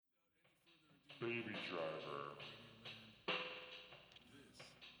Baby Driver.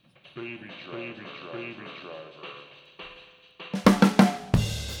 Baby Driver. Baby Driver.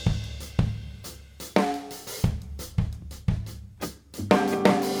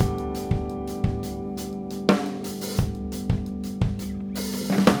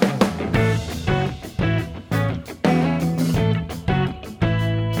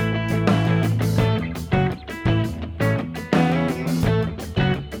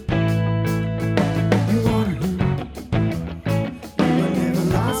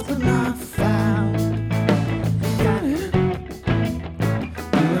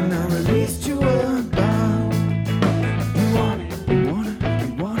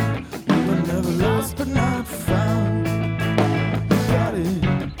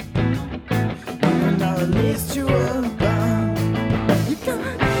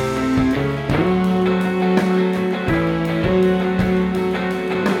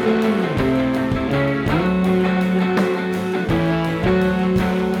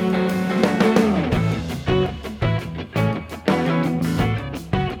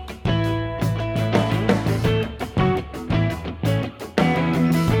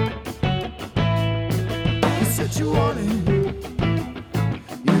 You wanted,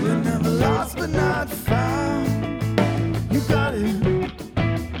 you were never lost but not found. You got it,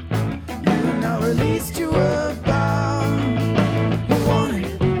 you were now released, you were bound. You wanted,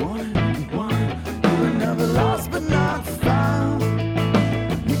 you wanted, you wanted, you were never lost but not found.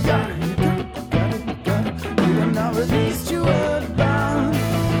 You got it, you got it, you got it, you got it, you were now released, you were bound.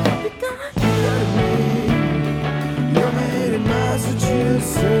 You got it made, you're made in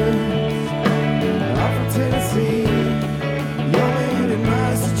Massachusetts. Tennessee, you're made in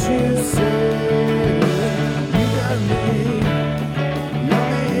Massachusetts. You got me, you're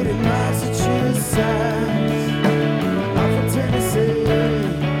made in Massachusetts. I'm from Tennessee,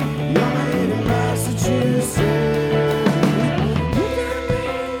 you're made in Massachusetts. You got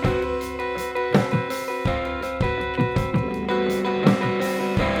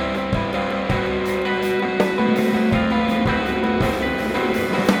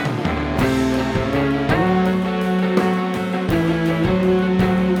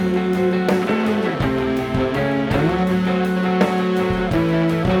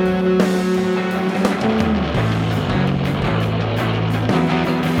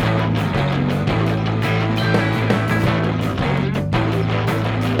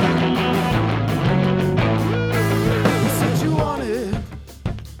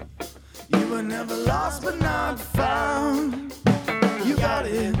never lost but not found. You got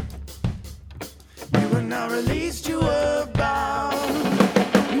it. You were now released, you were bound.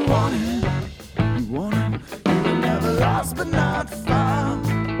 You wanted, you wanted. You were never lost but not found.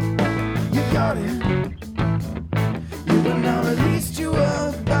 You got it. You were now released, you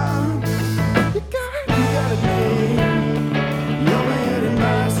were bound. You got it made. You're made in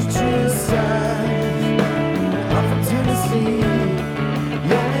Massachusetts. I'm from Tennessee.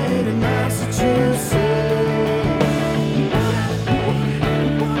 You're made in Massachusetts.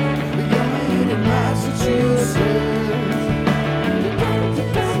 You're made in Massachusetts.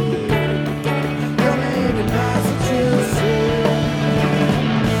 You're made in Massachusetts.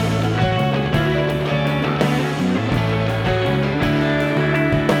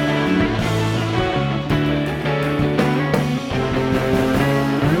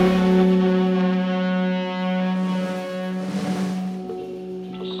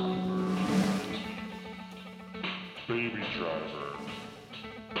 Baby Driver.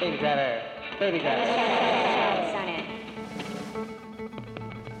 Baby Driver. Baby Driver. Son it.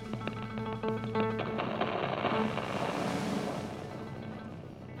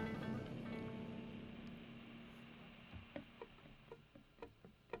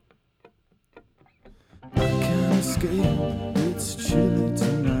 Can't escape, it's chilly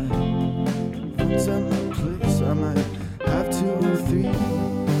tonight. Once at my place, I might have 2 or 3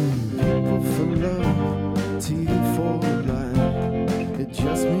 people for love, tea for life. It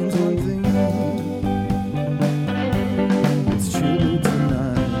just means one thing. It's chilly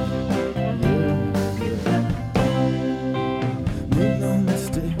tonight. Yeah. Make no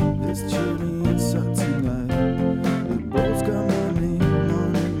mistake, it's chilly inside tonight. The boat's got my name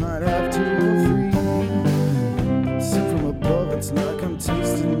on it, might have 2 or 3. Sing from above, it's like I'm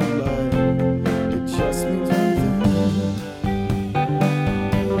tasting the light. It just means one thing.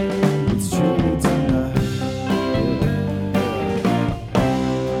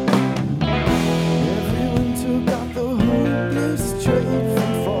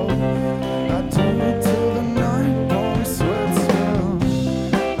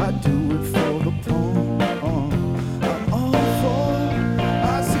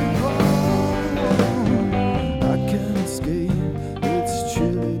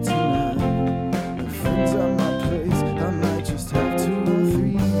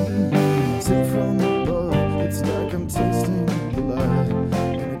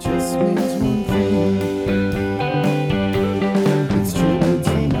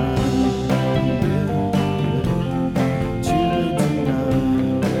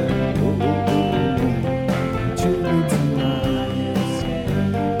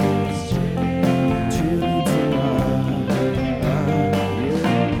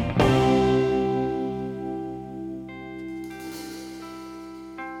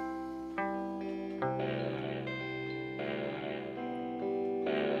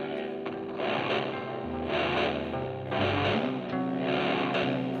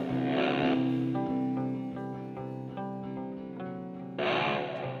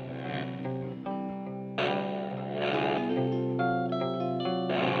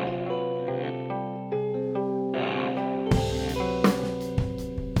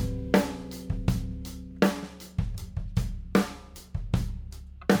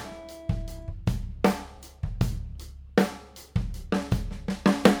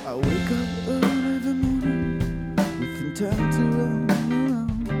 I wake up early every morning with intent to run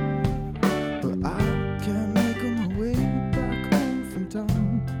around, but I can't make my way back home from town.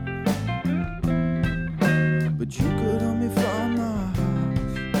 But you could help me find my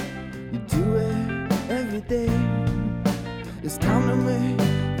house. You do it every day. It's time to make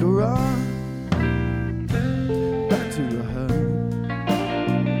a run back to your home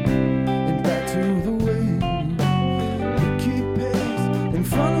and back to the way you keep pace in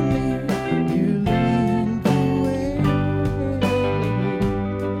front of me. You lead the way.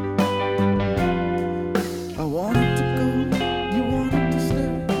 I wanted to go, you wanted to stay,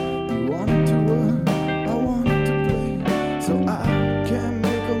 you wanted to work, I wanted to play, so I can't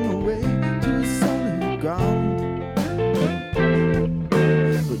make my way to solid ground.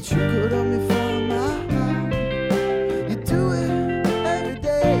 But you could help me find my house. You do it every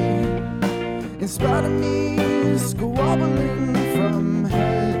day, in spite of me squabbling from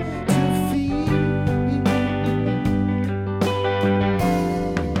head to feet.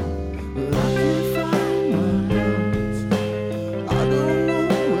 But I can't find my house. I don't know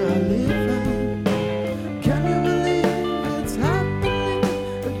where I live at. Can you believe it's happening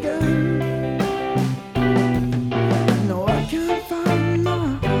again? No, I can't find my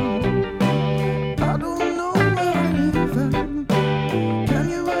house. I don't know where I live at. Can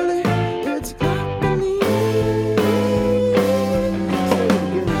you believe it's happening? Say it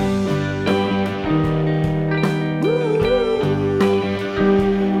again.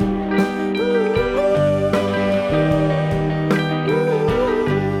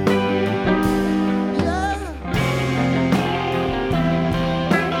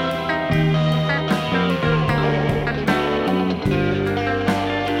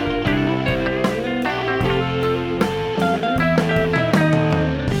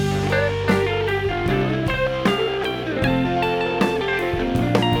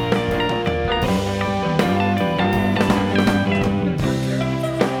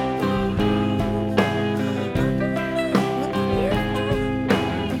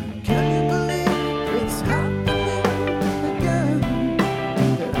 Can you believe it's happening again?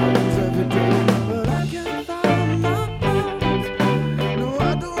 It happens every day, but I can't find my house. No, I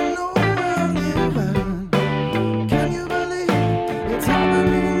don't know where I live at. Can you believe it's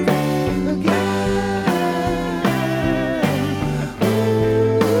happening again?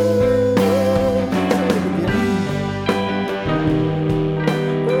 Oh, say it again.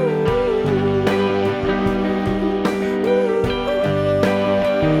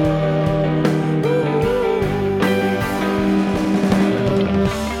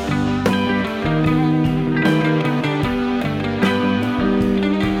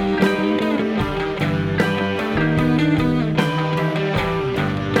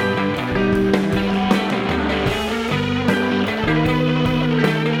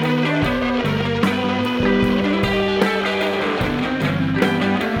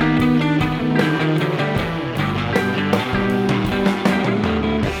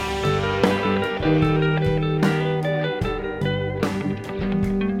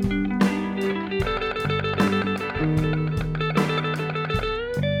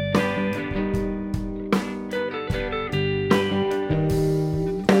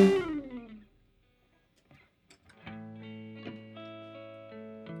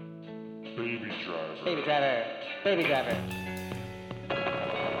 Baby driver. Baby driver. Baby driver.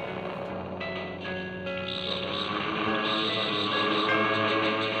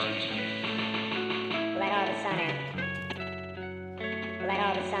 Let all the sun in. Let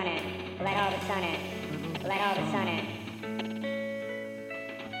all the sun in. Let all the sun in. Let all the sun in.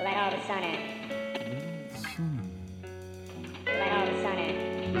 Let all the sun in. Let all the sun in.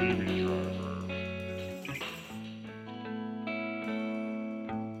 Baby driver.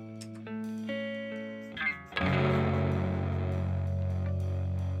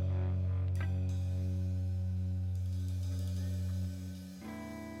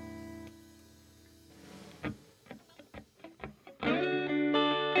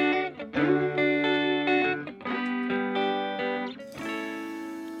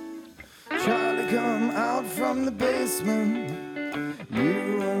 Try to come out from the basement.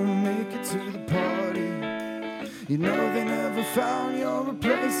 You won't make it to the party. You know they never found your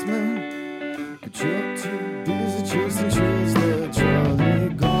replacement, but you're too busy chasing trails that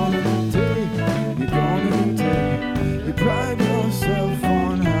Charlie gonna take. You're gonna take. You pride yourself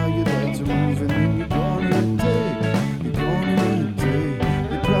on how you like to move, and then you're gonna take. You're gonna take.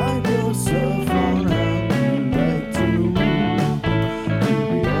 You pride yourself on how you like to move.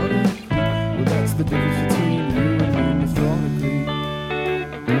 Periodic. Well, that's the difference between you and me methodically.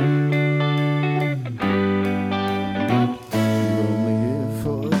 You're only here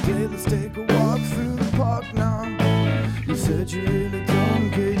for a day. said you really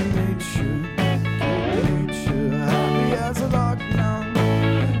don't get nature, happy as a lark now.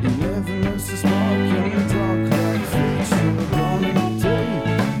 You never miss a spark in the dark like fish. You're gone in a day,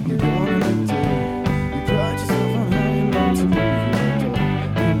 you're gone in a day. You pride yourself on how you learn to move your door.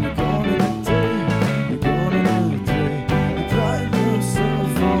 And you're gone in a day, you're gone in a day. You pride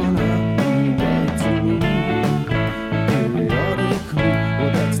yourself on how you like to move. Periodically,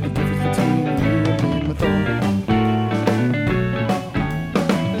 well that's the difference between you and me, my thought.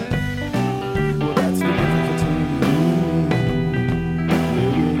 Well that's the difference between you and me.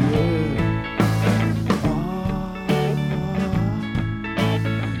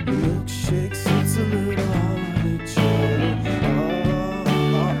 Milkshake sips a little honey jelly.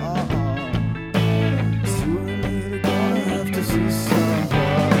 So we're really gonna have to see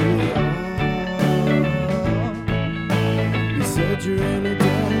somebody. You said you really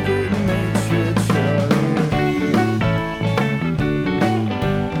don't get nature, Charlie.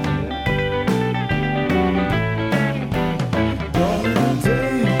 Gone in a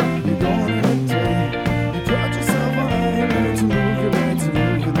day, you're gone in a day. You pride yourself on how you learn to move, you like to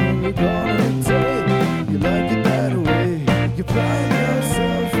move, and then you're gone in a day. You like it that way. You pride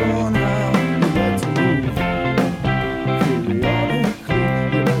yourself on how you like to move. Periodically,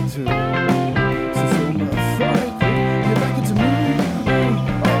 you like to. So methodically, you like it to move.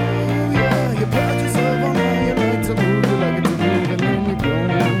 Oh yeah, you pride yourself on how you like to move, you like it to move, and then you're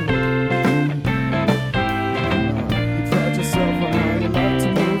gone. You pride yourself on how you like to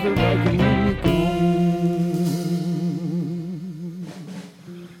move it like an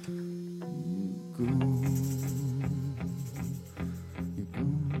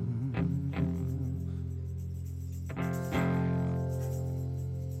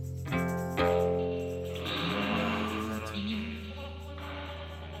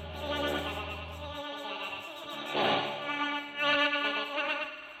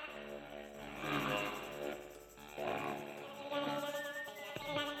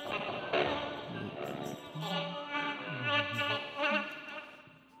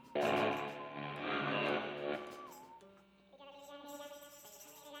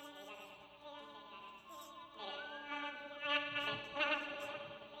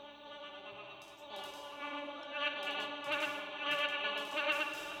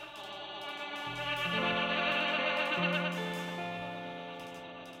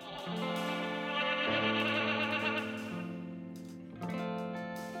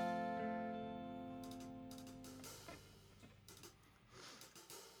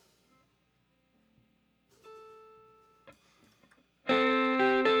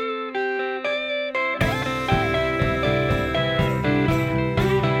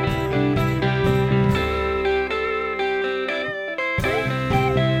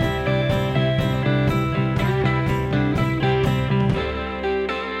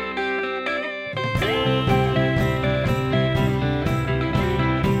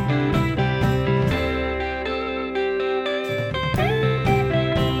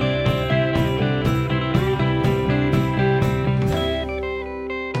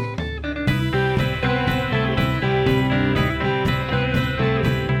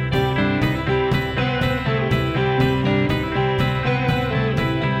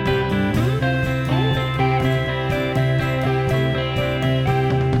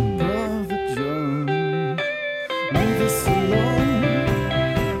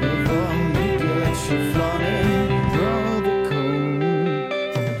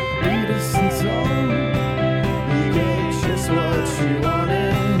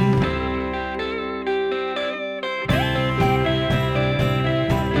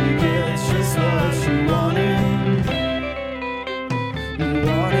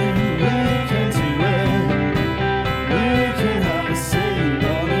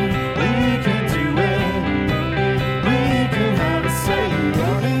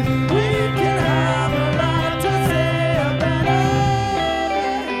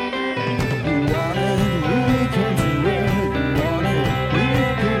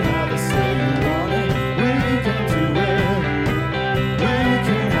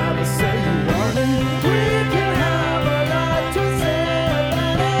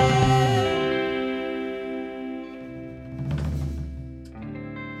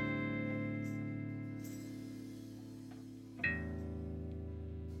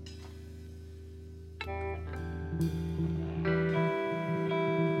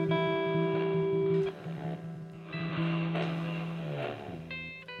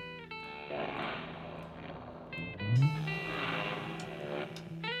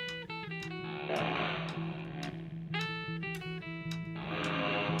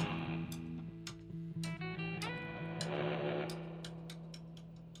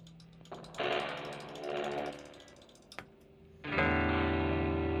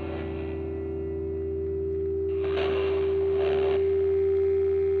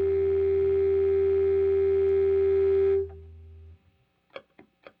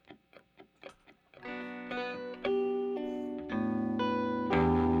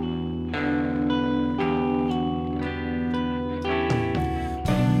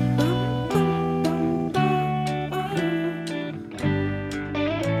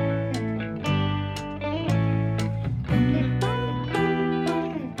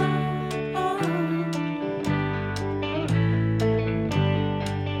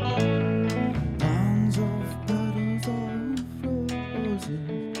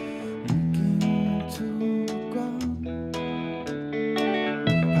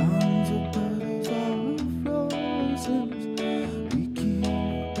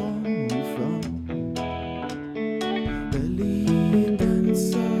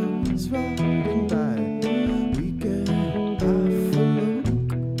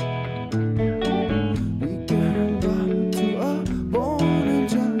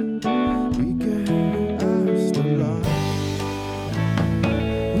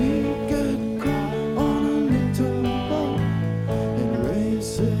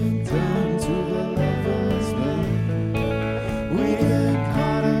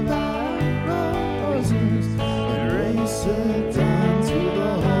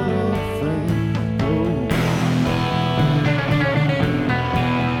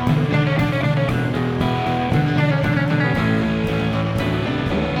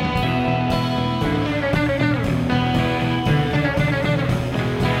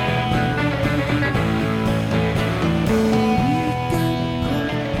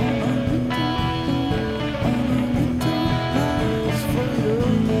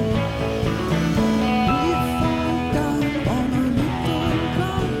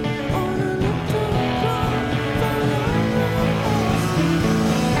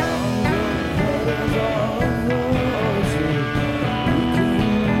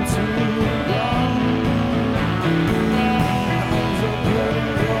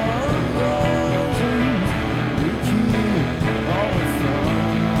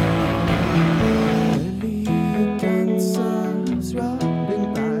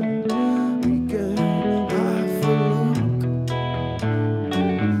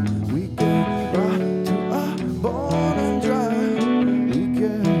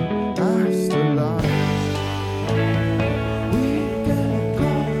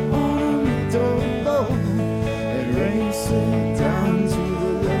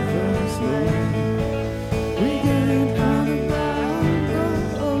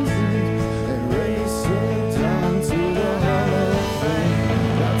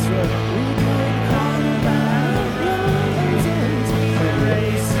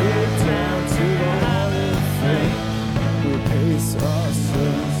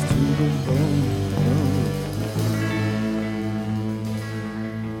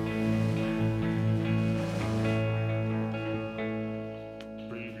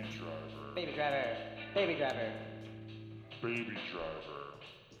driver. Baby driver.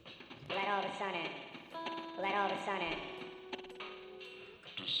 Let all the sun in. Let all the sun in.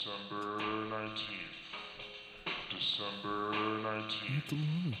 December 19th. December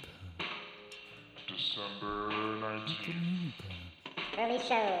 19th. December 19th. Early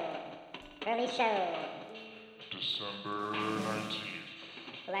show. Early show. December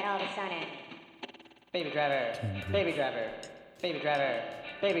 19th. Let all the sun in. Baby driver. Baby driver. Baby driver.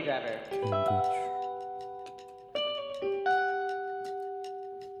 Baby driver. Cambridge.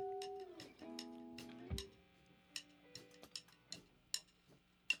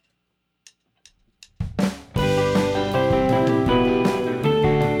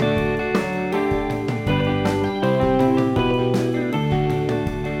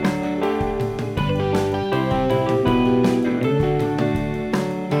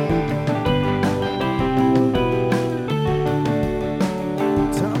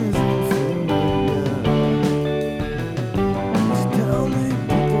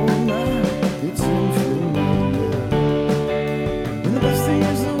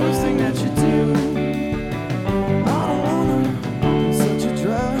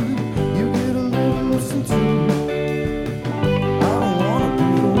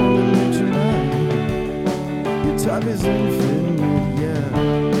 Time is infinite, yeah.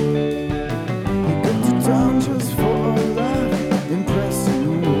 You get to town just for a laugh, impress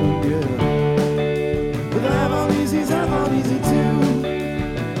you, yeah. But I have all easy too.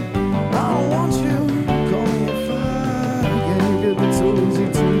 I don't want you, call me if I can get it so easy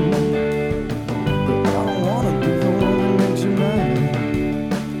too. But I don't wanna be the one that makes you mad,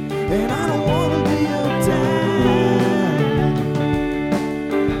 and I don't wanna be your dad.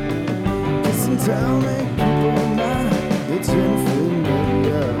 Kiss and tell me. It's infinite,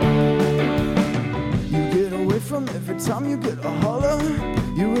 yeah. You get away from every time you get a holler.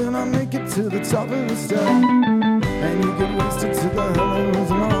 You will not make it to the top of the step, and you get wasted to the heavens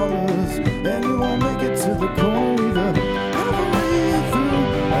and hollers, and you won't make it to the corner either. Halfway through,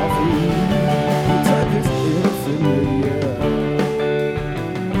 the type is infinite, yeah.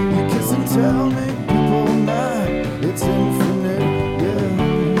 You kiss and tell, make people mad. It's infinite, yeah.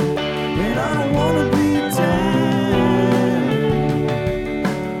 And I don't wanna be a dad.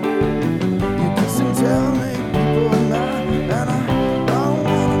 Tell me people mad, and I don't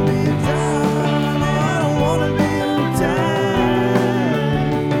wanna be a dad. No, I don't wanna be a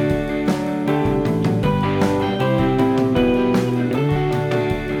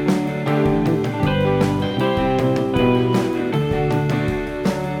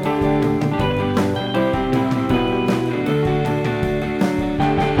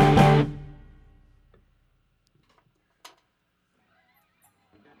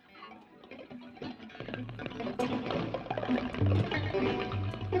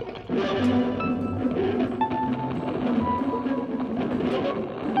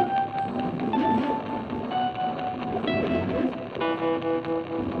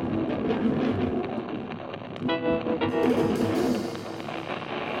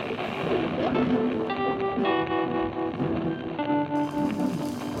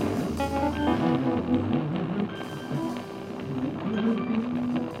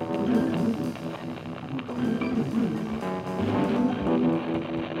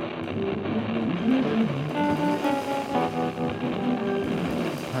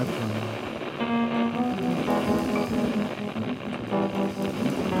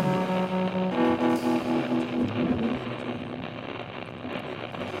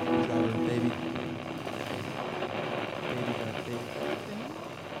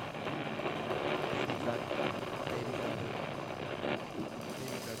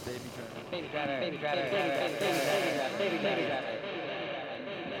Baby driver. Baby driver. Baby driver.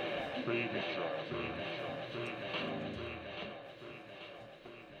 Baby driver.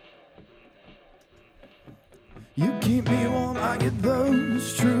 You keep me warm, I get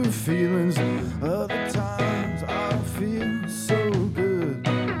those true feelings. Other times I don't feel so good.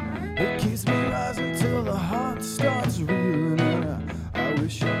 It keeps me rising till the heart starts reeling. And I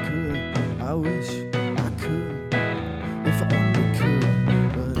wish I could, I wish I could, if I only could.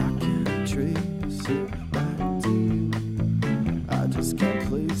 But I can't trace it back to you. I just can't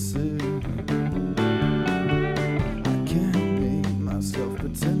place it. I can't make myself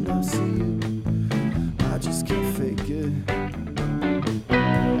pretend I see you. I just can't fake it.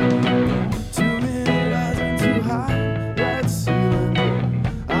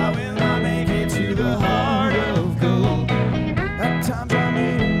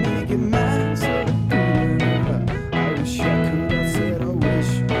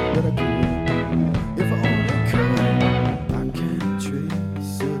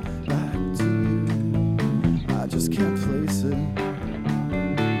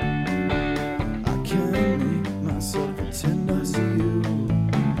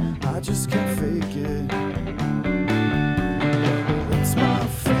 just can't fake it. It's my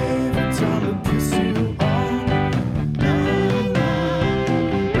favorite time to piss you off. No, no,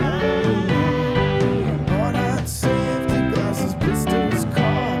 no. All night safety glasses, blisters,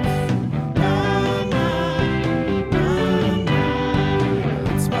 cough. No, no, no, no.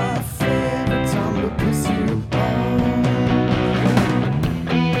 It's my favorite time to piss you off.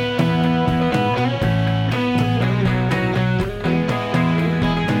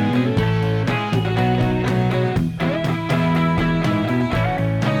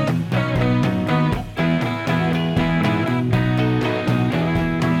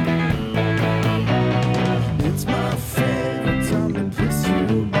 It's my favorite time to piss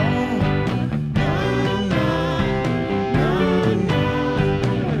you off. No, no, no,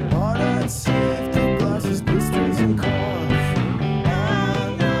 no. All that safety glasses, blisters, and cough. No,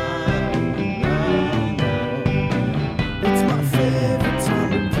 no, no, no. It's my favorite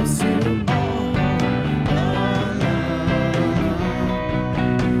time to piss you off. No, no, no.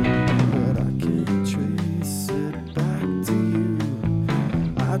 But I can't trace it back to you.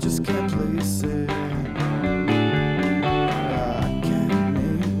 I just can't place it. I can't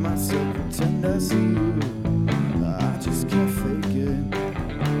make myself pretend I see you. I just can't fake it.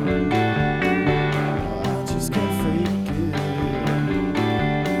 I just can't fake it.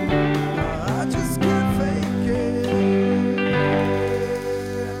 I just can't fake it.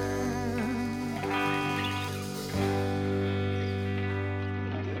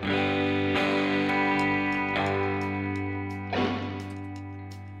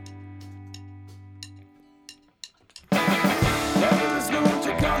 There's no what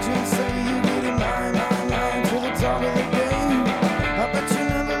your conscience say. You get it 999 to the top of the game. I bet you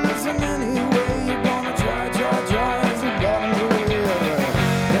never listen anyway. You're gonna try as a bottom of the way.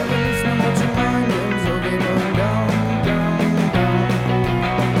 Never listen what your mind is. Okay, going down, down, down.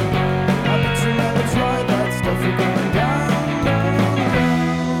 I bet you never tried that stuff. You're going down, down, down.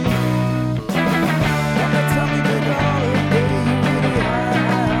 Every time you take a holiday, you really high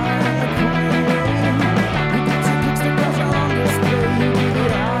in the corner. You get your kicks to crash out on display. You really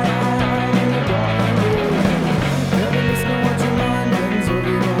high in the corner. Never listen what your mind is.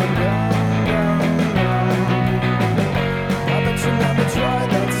 Okay, going down, down, down. I bet you never tried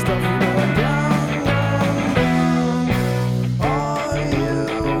that stuff. You're going down, down, down. Are you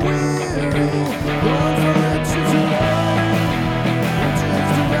weary? Going from riches to right, riches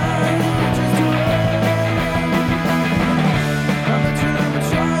to right, riches to right. I bet you never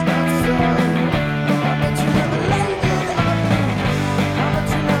tried that stuff. I bet you never laid it up. I bet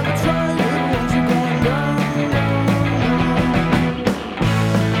you never tried it. Won't you going down, down, down?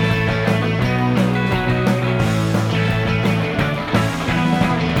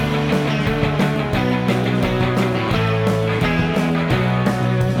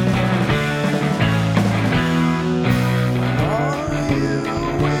 Are you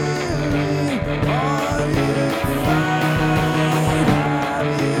weary? Are you fine?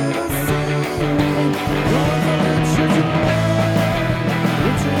 Have you seen me? Going from riches to right,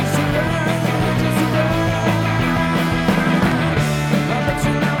 riches to right, riches to right. I bet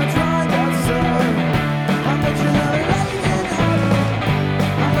you never tried that stuff. I bet you never laid it up.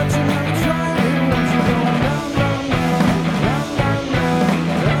 I bet you never tried it. Won't you going down, down, down, down, down, down,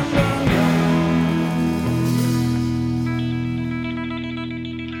 down, down, down.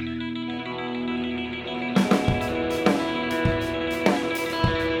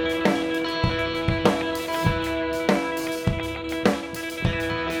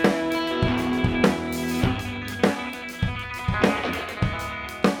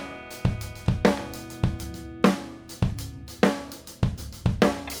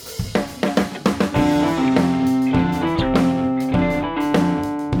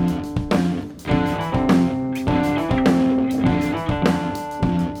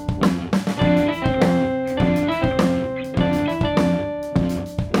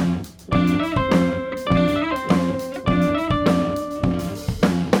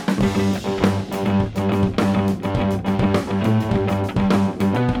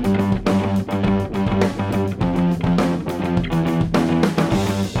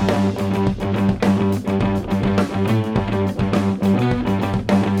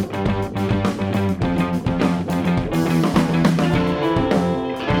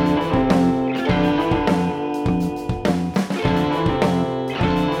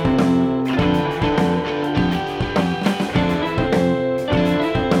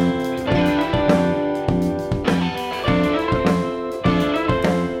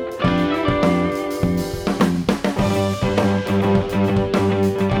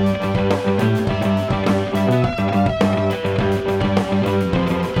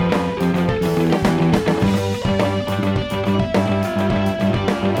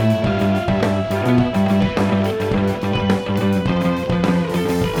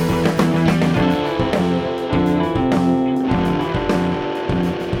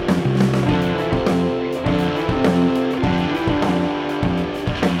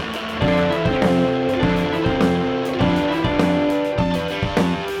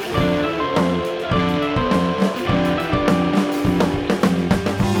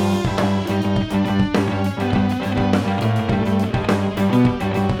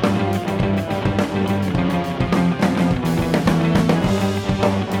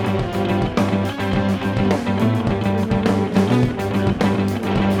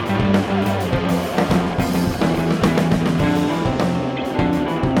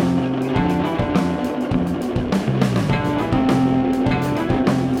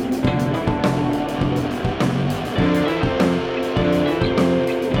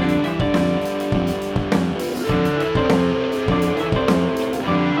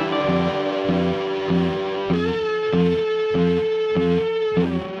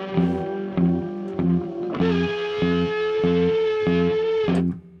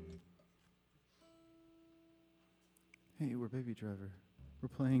 Baby Driver. We're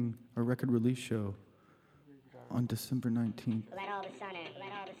playing our record release show on December 19th. Let all the sun in.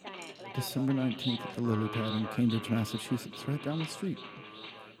 Let all the sun in. Let all December 19th at the Lily Pad in Cambridge, Massachusetts, right down the street.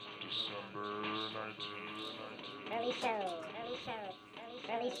 December 19th. Early show. Early show.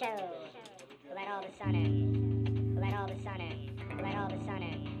 Early show. Let all the sun in. Let all the sun in. Let all the sun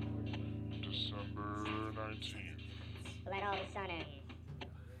in. December 19th. Let all the sun in.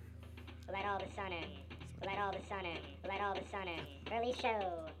 Let all the sun in. Let all the sun in. Let all the sun in. Early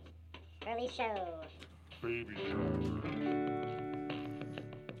show. Early show. Baby Driver.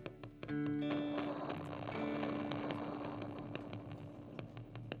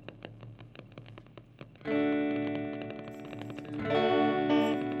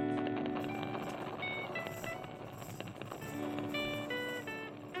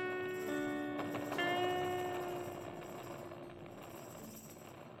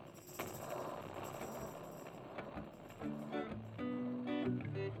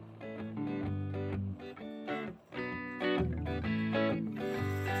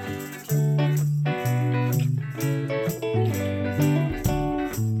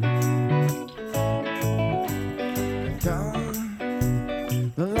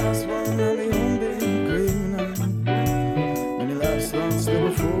 The last one on the old grave now. Many lives lost there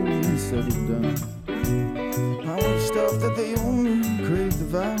before we settled down. How much stuff that they only crave the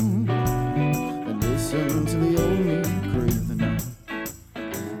vow, and listen to the only crave the now.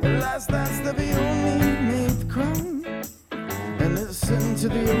 At last that's the only made the crown, and listen to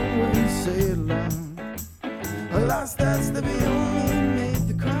the always say it loud. At last that's the only made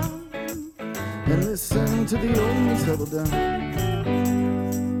the crown, and listen to the only settle down.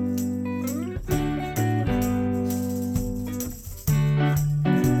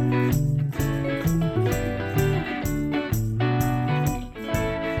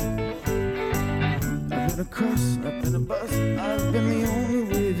 Across, I've been a bus, I've been the only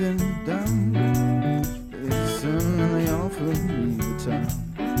waving down. They listen and they offer me the time.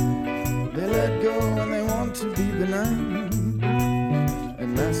 They let go and they want to be benign. And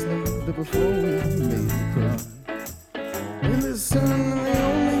lastly, the before we made the crowd. They listen and they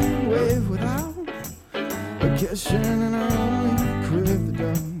only wave without a question, and I only crave the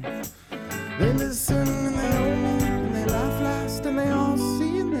dawn. They listen and they only, and they laugh last, and they all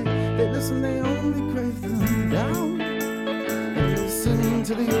see, and they listen, they only crave them down, and listen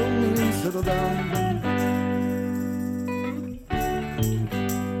to the only settle down.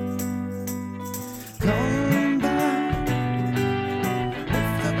 Come back,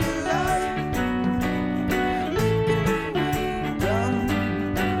 lift up your light, making my way down,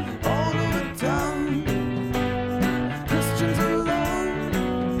 all over town. Christians alone,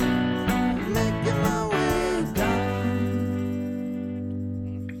 making my way down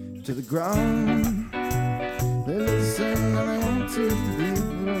to the ground. They listen and they want to be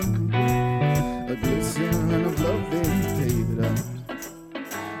alone. A glisten and of love they pave it out.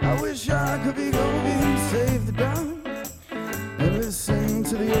 I wish I could be going, save the down, and listen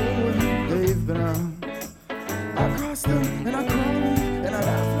to the old way they've been out. I cross them and I crawl them and I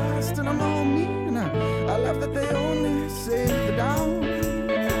laugh last and I'm all me, and I laugh that they only save the down,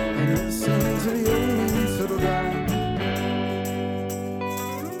 and listen to the only settle down.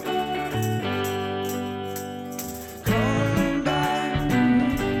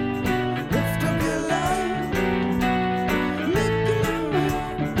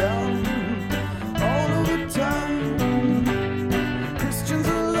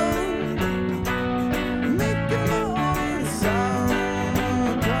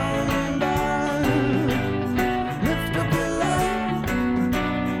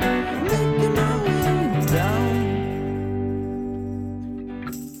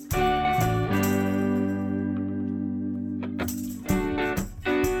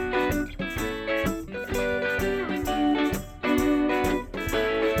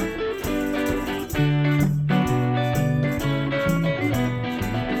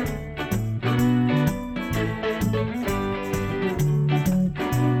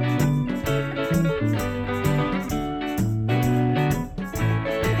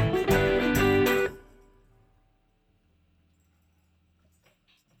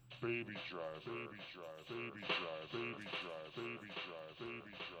 Baby Driver. Baby Driver. Baby Driver. Baby Driver. Baby Driver. Baby Driver.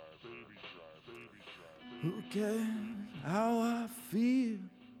 Baby Driver. Baby Driver. Who cares how I feel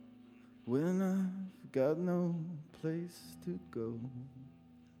when I've got no place to go?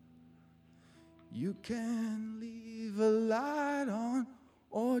 You can leave a light on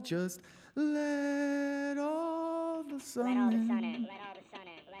or just let all the sun Let all the in. sun in. Let all the sun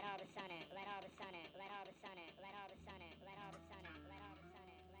in. Let all the sun in. Let all the sun in. Let all the sun in. Let all the sun in. Let all the sun in. Let all the sun in. Let all the sun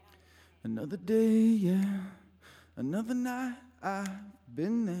in. Another day, yeah, another night. I've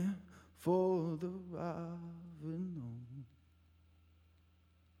been there for the driving home,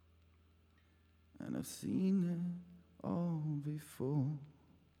 and I've seen it all before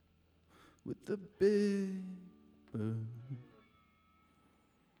with the big bird.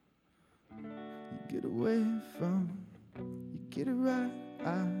 You get away from, you get it right.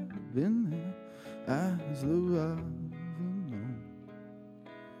 I've been there as the driving home,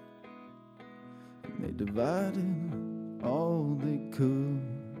 and they divided all they could.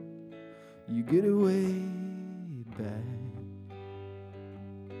 You get away back.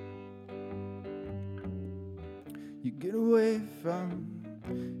 You get away from,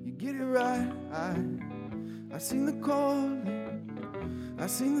 you get it right. I seen the calling, I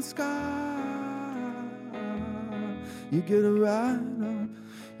seen the sky. You get it right up,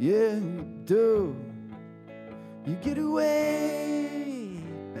 yeah you do. You get away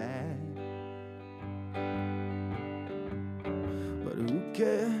back. But who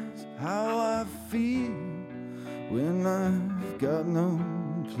cares how I feel when I've got no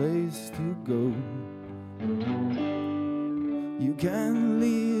place to go? You can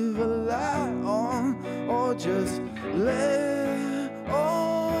leave a light on or just let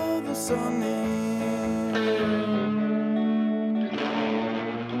all the sun in.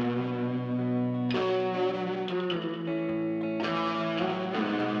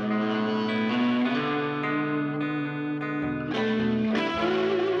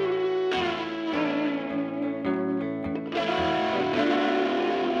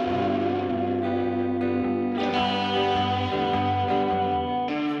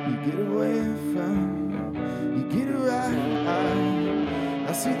 Get away from, you get it right.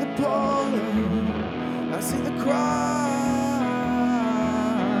 I see the pouring, I see the cry.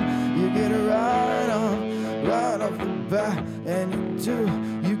 You get it right off the bat, and you do,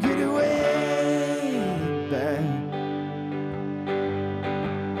 you get it way back.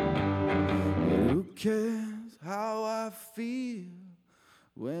 But who cares how I feel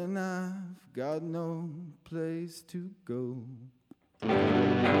when I've got no place to go?